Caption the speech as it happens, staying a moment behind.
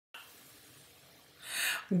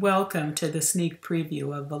Welcome to the sneak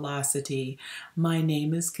preview of Velocity. My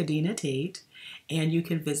name is Kadena Tate, and you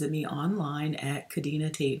can visit me online at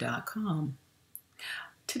kadenatate.com.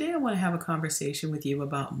 Today I want to have a conversation with you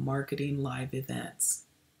about marketing live events.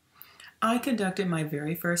 I conducted my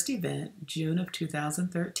very first event, June of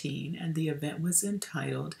 2013, and the event was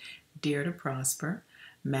entitled Dare to Prosper,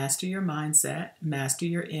 Master Your Mindset, Master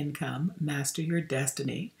Your Income, Master Your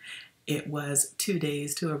Destiny. It was 2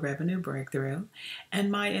 days to a revenue breakthrough,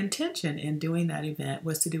 and my intention in doing that event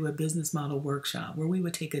was to do a business model workshop where we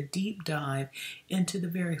would take a deep dive into the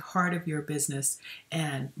very heart of your business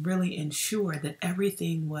and really ensure that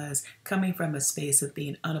everything was coming from a space of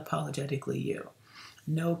being unapologetically you.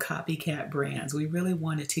 No copycat brands. We really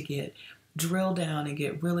wanted to drill down and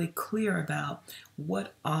get really clear about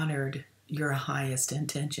what honored your highest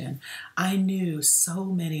intention. I knew so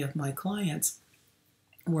many of my clients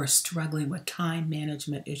were struggling with time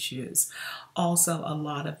management issues. Also, a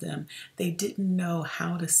lot of them, they didn't know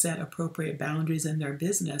how to set appropriate boundaries in their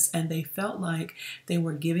business, and they felt like they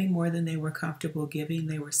were giving more than they were comfortable giving.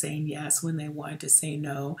 They were saying yes when they wanted to say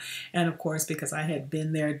no. And of course, because I had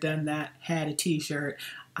been there, done that, had a t-shirt,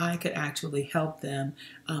 I could actually help them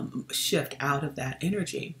shift out of that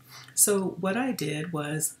energy. So what I did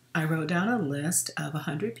was I wrote down a list of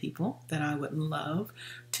 100 people that I would love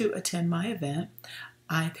to attend my event.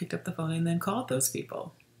 I picked up the phone and then called those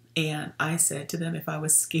people. And I said to them, if I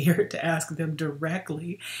was scared to ask them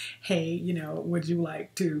directly, hey, would you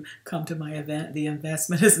like to come to my event? The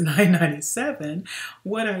investment is $9.97.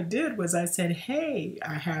 What I did was I said, hey,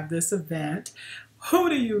 I have this event. Who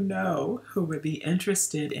do you know who would be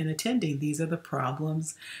interested in attending? These are the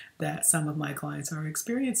problems that some of my clients are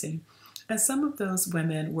experiencing. And some of those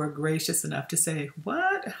women were gracious enough to say,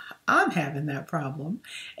 what? I'm having that problem.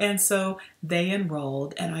 And so they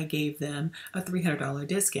enrolled and I gave them a $300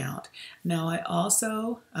 discount. Now I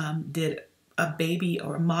also did a baby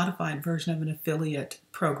or a modified version of an affiliate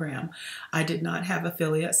program. I did not have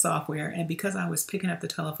affiliate software, and because I was picking up the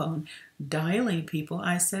telephone, dialing people,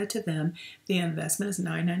 I said to them, the investment is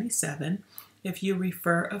 $9.97. If you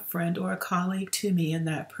refer a friend or a colleague to me and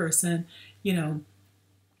that person,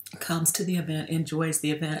 comes to the event, enjoys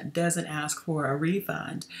the event, doesn't ask for a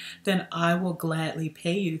refund, then I will gladly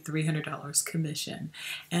pay you $300 commission.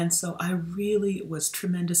 And so I really was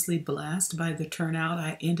tremendously blessed by the turnout.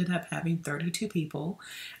 I ended up having 32 people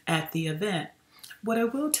at the event. What I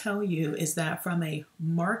will tell you is that from a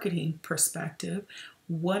marketing perspective,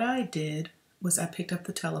 what I did was I picked up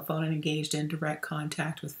the telephone and engaged in direct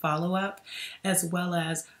contact with follow-up as well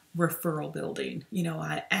as referral building.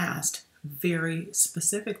 I asked very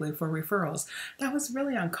specifically for referrals. That was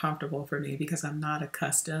really uncomfortable for me because I'm not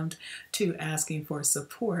accustomed to asking for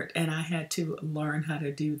support, and I had to learn how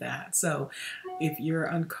to do that. So if you're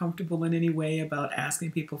uncomfortable in any way about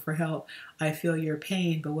asking people for help, I feel your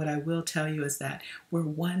pain, but what I will tell you is that we're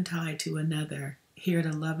one tied to another, here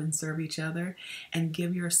to love and serve each other, and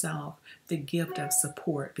give yourself the gift of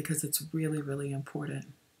support because it's really, really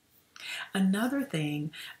important. Another thing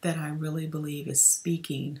that I really believe is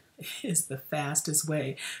speaking is the fastest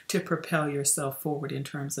way to propel yourself forward in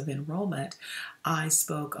terms of enrollment. I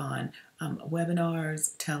spoke on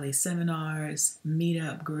webinars, teleseminars,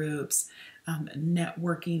 meetup groups,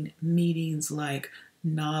 networking meetings like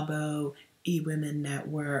NABO, eWomen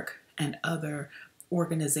Network, and other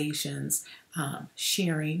organizations,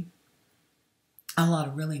 sharing a lot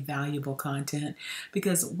of really valuable content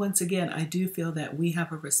because once again, I do feel that we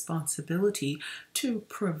have a responsibility to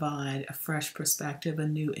provide a fresh perspective, a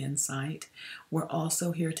new insight. We're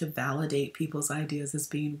also here to validate people's ideas as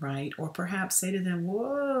being right, or perhaps say to them,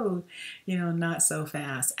 whoa, not so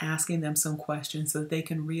fast, asking them some questions so that they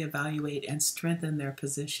can reevaluate and strengthen their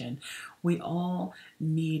position. We all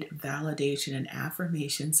need validation and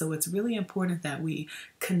affirmation, so it's really important that we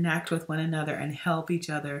connect with one another and help each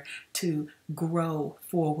other to grow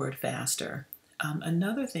forward faster.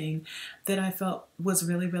 Another thing that I felt was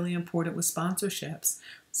really, really important was sponsorships.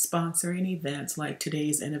 Sponsoring events like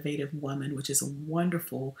today's Innovative Woman, which is a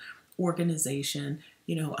wonderful organization,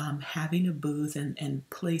 having a booth and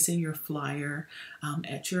placing your flyer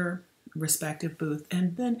at your respective booth,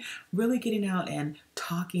 and then really getting out and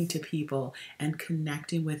talking to people and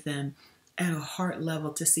connecting with them at a heart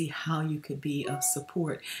level to see how you could be of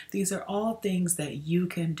support. These are all things that you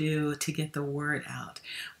can do to get the word out.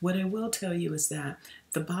 What I will tell you is that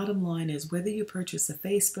the bottom line is whether you purchase a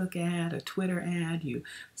Facebook ad, a Twitter ad, you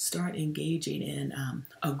start engaging in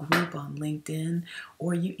a group on LinkedIn,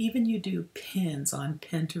 or you do pins on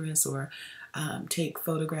Pinterest, or take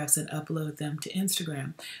photographs and upload them to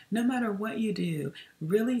Instagram. No matter what you do,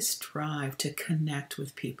 really strive to connect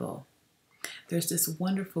with people. There's this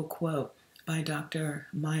wonderful quote by Dr.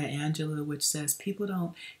 Maya Angelou, which says, people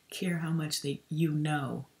don't care how much you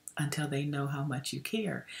know until they know how much you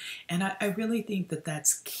care. And I really think that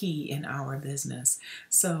that's key in our business.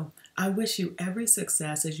 So I wish you every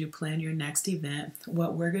success as you plan your next event.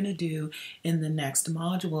 What we're going to do in the next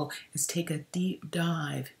module is take a deep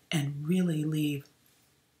dive and really leave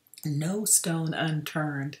no stone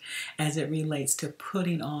unturned as it relates to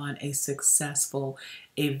putting on a successful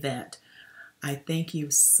event. I thank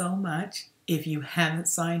you so much. If you haven't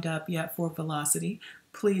signed up yet for Velocity,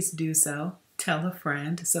 please do so. Tell a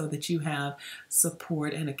friend so that you have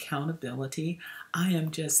support and accountability. I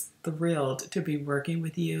am just thrilled to be working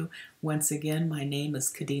with you. Once again, my name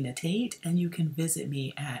is Kadena Tate, and you can visit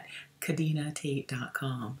me at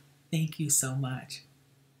kadenatate.com. Thank you so much.